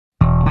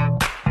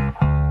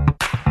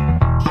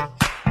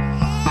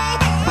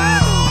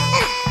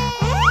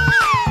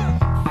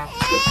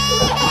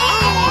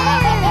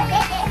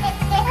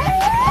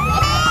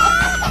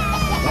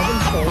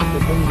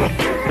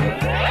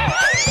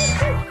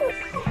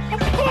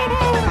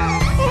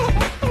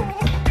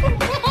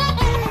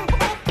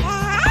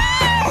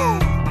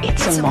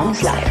to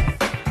Mom's Life.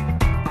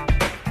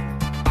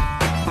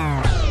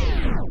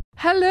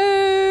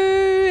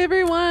 Hello,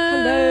 everyone.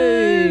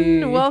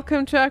 Hello.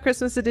 Welcome to our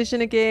Christmas edition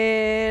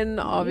again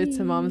of It's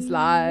a Mom's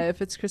Life.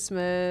 It's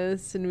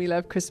Christmas and we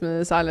love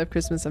Christmas. I love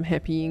Christmas. I'm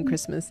happy in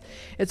Christmas.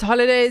 It's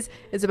holidays.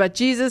 It's about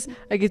Jesus.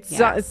 I get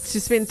to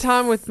spend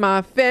time with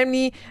my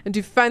family and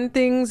do fun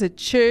things at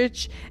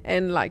church.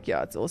 And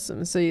it's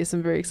awesome. So yes,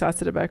 I'm very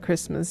excited about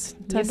Christmas.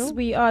 Yes, Tando?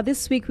 we are.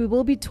 This week we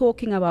will be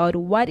talking about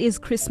what is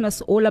Christmas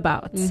all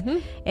about.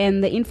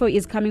 And the info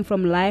is coming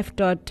from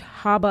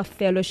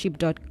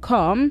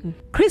life.harborfellowship.com.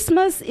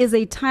 Christmas is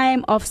a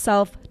time of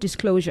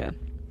self-disclosure.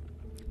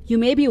 You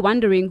may be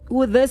wondering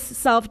who this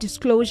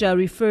self-disclosure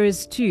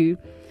refers to.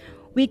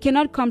 We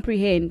cannot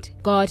comprehend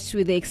God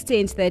to the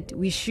extent that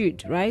we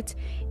should, right?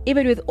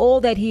 Even with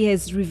all that He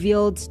has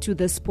revealed to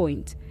this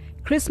point.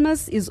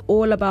 Christmas is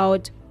all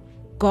about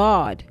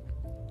God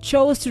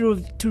chose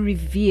to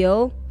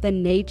reveal the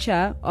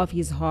nature of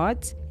His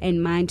heart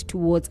and mind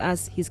towards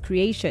us, His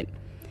creation.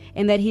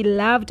 And that He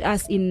loved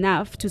us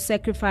enough to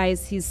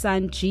sacrifice His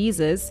Son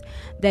Jesus,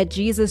 that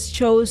Jesus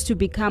chose to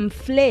become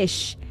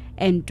flesh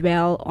and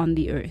dwell on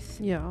the earth.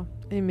 Yeah,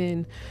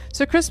 amen.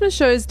 So Christmas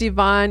shows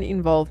divine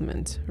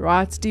involvement,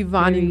 right?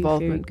 Divine Very,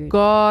 involvement. very good.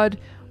 God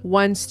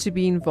wants to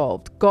be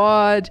involved.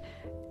 God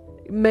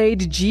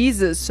made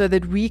Jesus so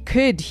that He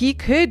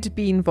could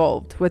be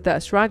involved with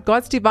us, right?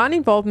 God's divine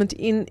involvement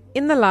in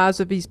the lives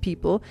of His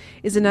people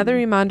is another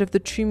reminder of the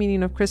true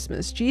meaning of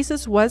Christmas.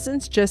 Jesus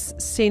wasn't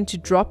just sent to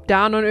drop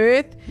down on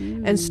earth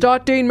and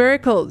start doing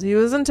miracles. He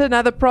wasn't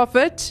another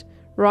prophet,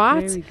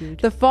 right? Very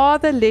good. The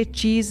Father let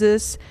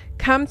Jesus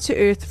come to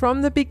earth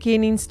from the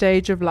beginning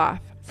stage of life.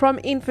 From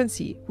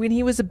infancy, when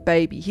He was a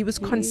baby, He was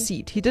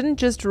conceived. He didn't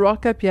just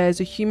rock up here as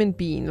a human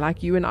being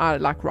like you and I,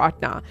 like right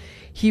now.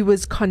 He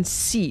was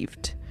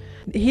conceived.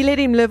 He let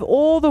Him live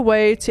all the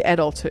way to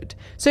adulthood.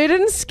 So He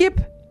didn't skip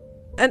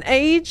an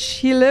age.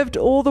 He lived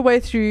all the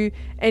way through,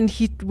 and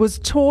He was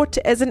taught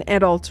as an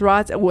adult,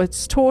 right?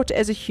 Was taught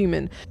as a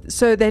human,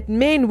 so that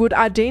men would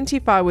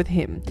identify with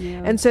Him,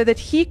 and so that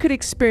He could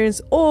experience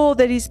all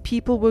that His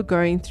people were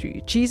going through.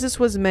 Jesus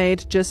was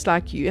made just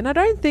like you. And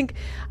I think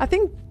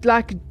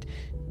like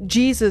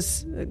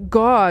Jesus,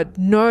 God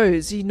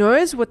knows. He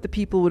knows what the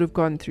people would have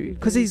gone through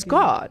because He's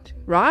God,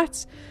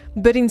 right?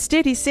 But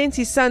instead He sent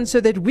His Son so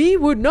that we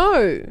would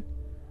know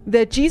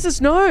that Jesus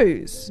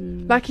knows.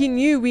 Like He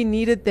knew we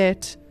needed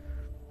that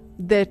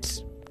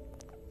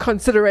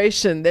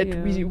consideration, that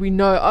we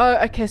know, oh,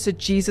 okay, so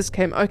Jesus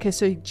came. Okay,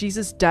 so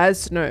Jesus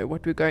does know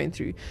what we're going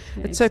through.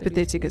 It's so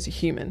pathetic as a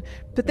human.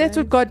 But that's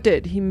what God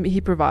did. He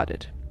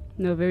provided.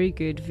 No, very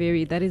good.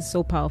 That is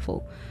so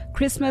powerful.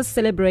 Christmas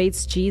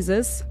celebrates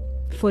Jesus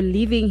for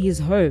leaving His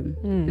home,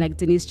 like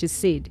Denise just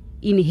said,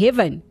 in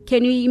heaven.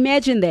 Can you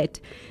imagine that?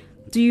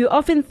 Do you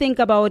often think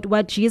about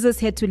what Jesus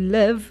had to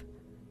live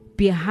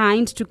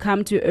behind to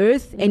come to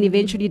earth and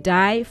eventually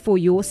die for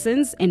your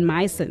sins and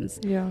my sins?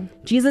 Yeah.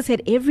 Jesus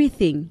had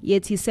everything,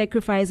 yet He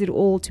sacrificed it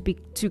all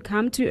to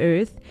come to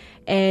earth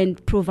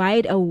and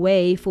provide a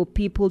way for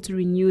people to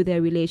renew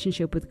their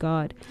relationship with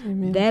God.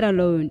 Amen. That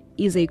alone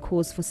is a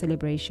cause for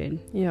celebration.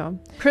 Yeah.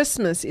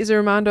 Christmas is a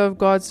reminder of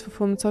God's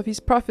fulfillment of His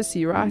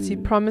prophecy, right? He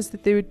promised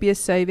that there would be a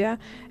Savior,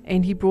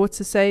 and He brought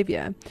a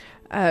Savior.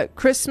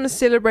 Christmas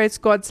celebrates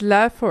God's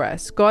love for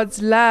us.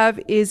 God's love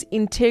is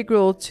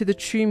integral to the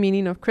true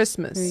meaning of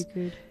Christmas.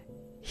 Very good.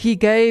 He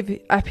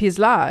gave up His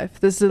life,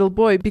 this little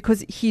boy,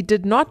 because He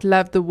did not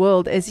love the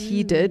world as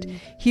He did.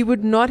 He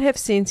would not have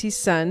sent His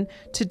Son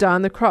to die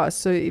on the cross.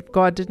 So if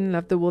God didn't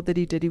love the world that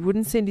He did, He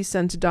wouldn't send His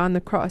Son to die on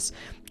the cross.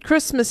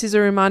 Christmas is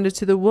a reminder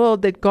to the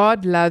world that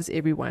God loves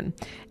everyone,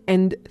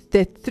 and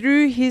that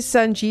through His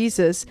Son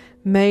Jesus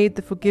made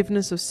the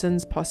forgiveness of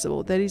sins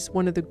possible. That is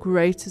one of the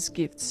greatest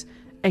gifts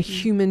a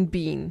human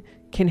being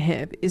can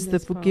have, is the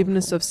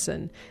forgiveness of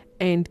sin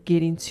and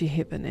getting to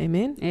heaven.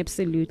 Amen.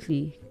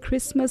 Absolutely.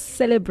 Christmas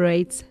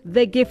celebrates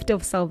the gift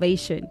of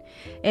salvation.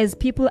 As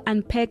people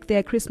unpack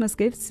their Christmas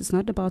gifts, it's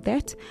not about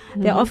that.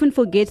 They often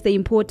forget the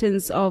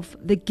importance of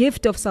the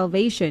gift of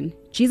salvation.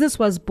 Jesus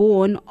was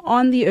born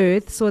on the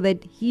earth so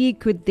that He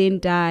could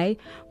then die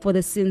for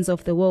the sins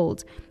of the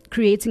world,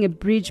 creating a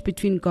bridge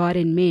between God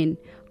and men.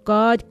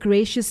 God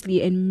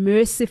graciously and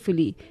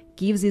mercifully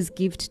gives His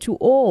gift to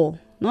all,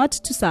 not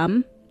to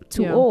some,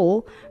 to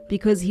all,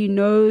 because He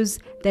knows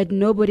that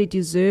nobody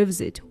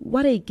deserves it.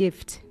 What a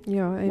gift.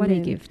 Yeah, amen. What a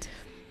gift.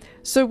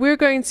 So we're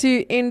going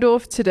to end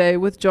off today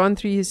with John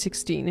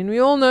 3:16. And we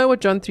all know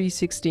what John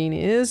 3:16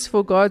 is.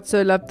 For God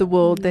so loved the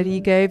world that He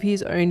gave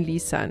His only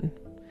Son,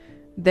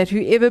 that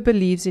whoever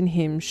believes in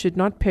Him should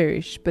not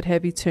perish but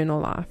have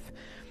eternal life.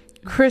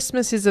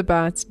 Christmas is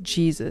about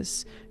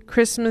Jesus.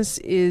 Christmas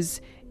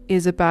is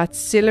about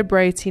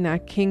celebrating our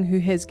King who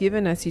has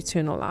given us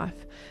eternal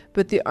life.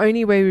 But the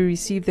only way we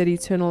receive that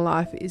eternal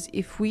life is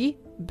if we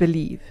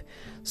believe.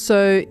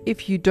 So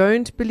if you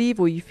don't believe,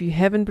 or if you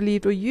haven't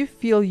believed, or you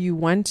feel you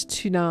want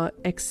to now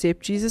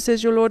accept Jesus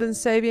as your Lord and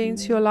Savior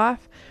into your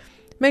life,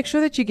 make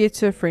sure that you get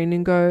to a friend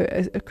and go,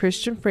 a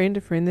Christian friend,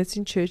 a friend that's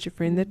in church, a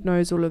friend that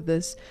knows all of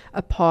this,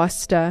 a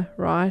pastor,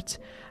 right?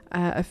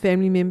 a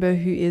family member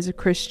who is a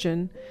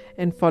Christian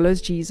and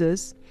follows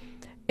Jesus,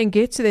 and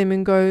get to them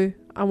and go,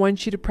 I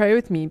want you to pray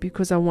with me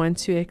because I want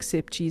to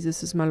accept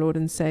Jesus as my Lord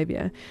and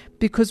Savior.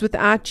 Because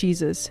without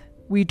Jesus,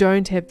 we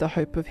don't have the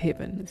hope of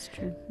heaven. That's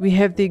true. We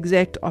have the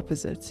exact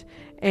opposite.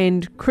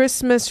 And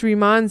Christmas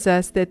reminds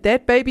us that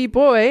that baby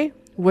boy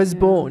was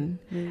born.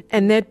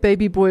 And that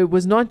baby boy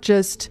was not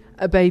just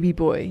a baby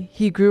boy.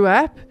 He grew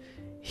up.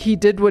 He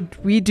did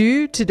what we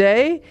do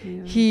today.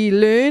 Yeah. He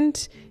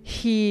learned.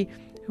 He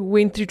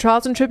went through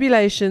trials and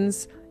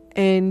tribulations.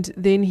 And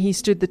then he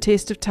stood the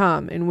test of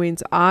time and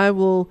went, I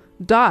will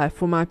die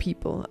for my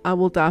people. I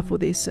will die for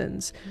their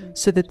sins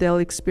so that they'll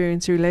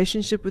experience a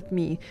relationship with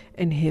me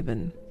in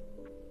heaven.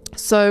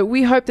 So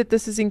we hope that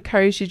this has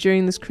encouraged you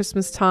during this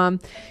Christmas time.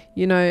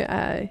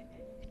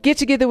 Get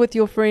together with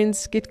your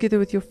friends, get together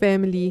with your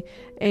family,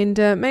 and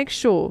make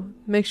sure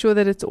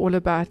that it's all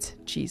about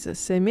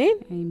Jesus. Amen?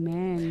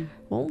 Amen.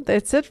 Well,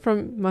 that's it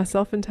from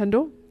myself and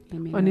Tando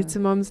Amen. on It's a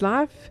Mom's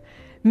Life.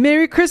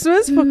 Merry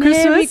Christmas for Merry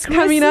Christmas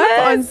coming up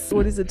on, Christmas.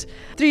 what is it?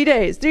 3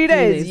 days. 3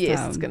 days Yes,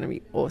 time. it's going to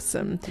be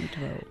awesome.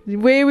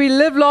 12. Where we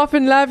live, laugh,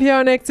 and love here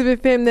on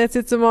Active FM. That's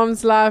It's a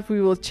Mom's Life.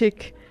 We will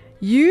check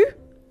you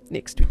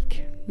next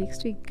week.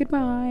 Next week.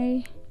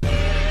 Goodbye.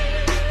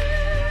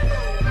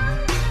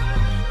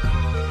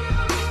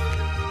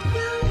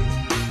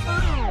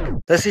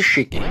 This is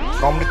Shiki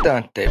from the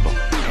Turntable,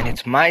 and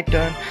it's my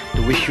turn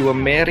to wish you a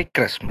Merry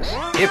Christmas.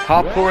 Hip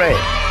Hop Hooray!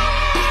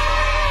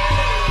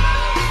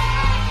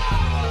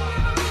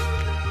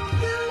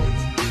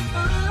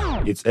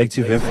 It's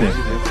Active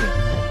FM.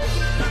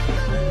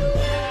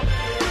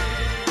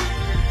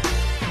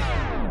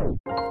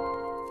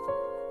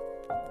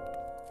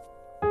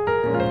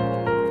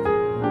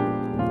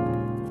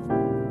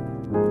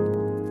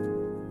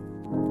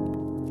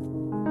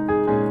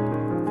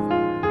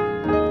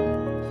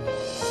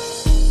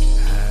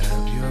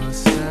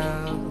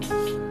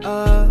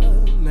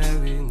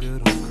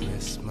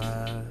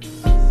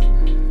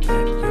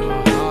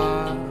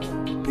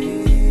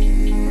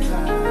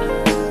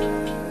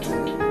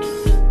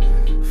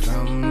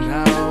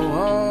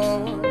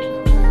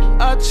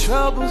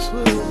 Troubles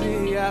will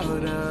be out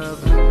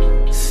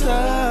of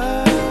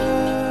sight.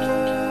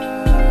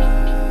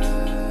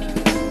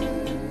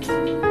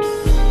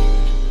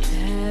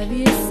 Have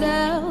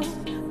yourself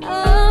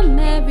a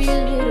merry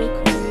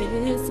little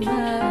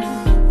Christmas.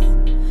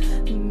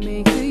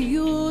 Make the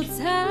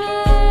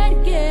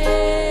Yuletide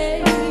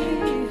gay.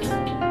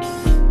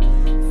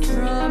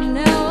 From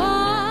now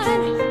on,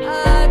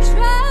 our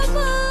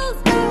travels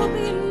will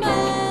be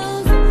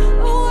miles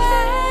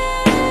away.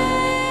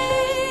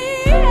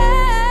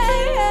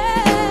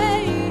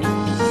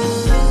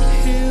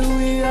 Here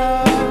we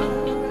are,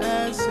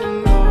 as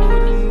in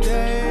olden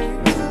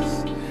days.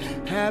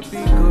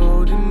 Happy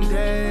golden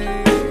days.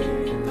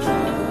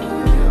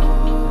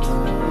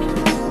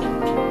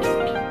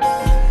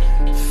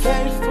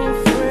 Faithful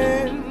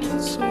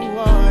friends who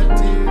are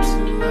dear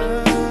to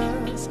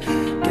us,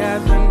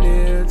 gather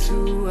near to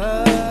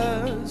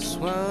us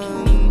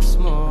once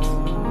more.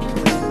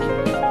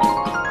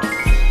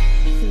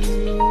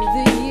 Through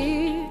the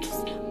years,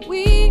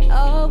 we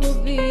all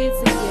will be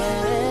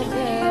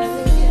together.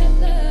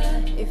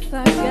 If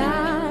our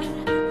God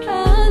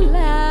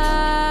allows,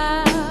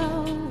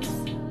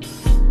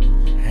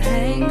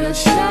 Hang a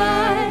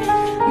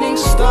shining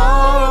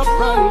star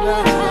upon the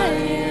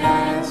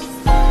highest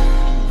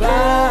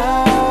bough,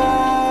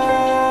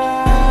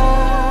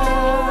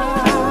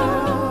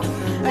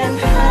 and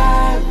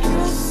have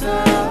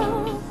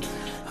yourself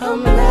a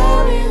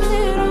merry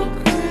little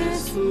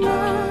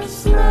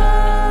Christmas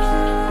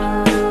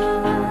now.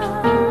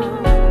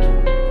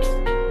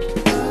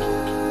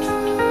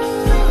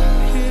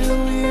 Here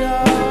we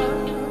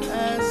are,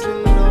 as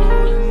in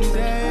olden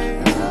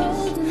days.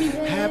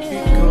 Happy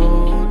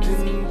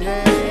golden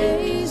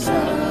days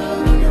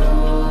of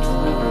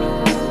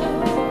yore.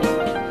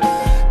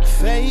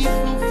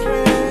 Faithful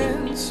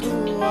friends who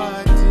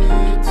are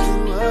dear to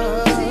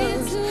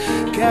us,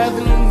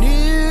 gather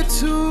near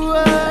to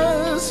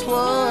us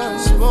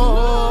once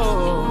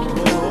more.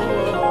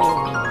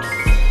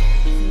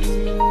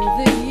 through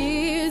the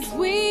years,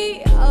 we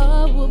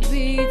all will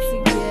be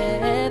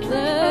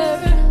together.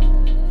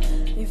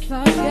 If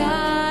our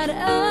God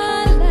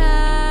allows,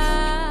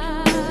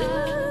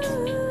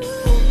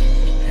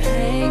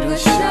 Hang a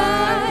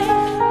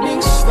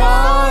shining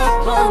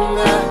star upon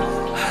the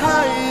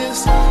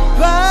highest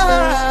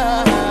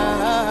bough.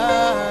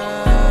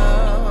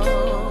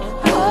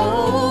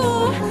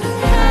 oh,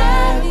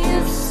 have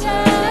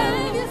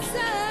yourself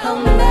a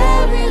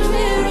merry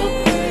little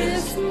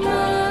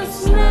Christmas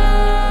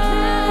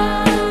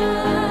now,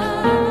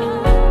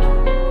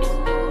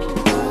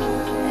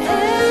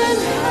 and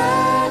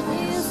have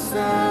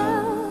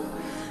yourself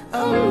a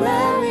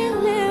merry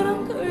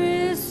little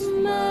Christmas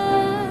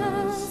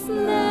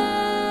now.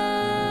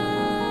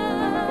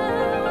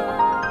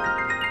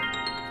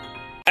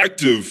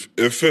 Active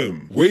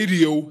FM.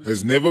 Radio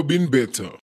has never been better.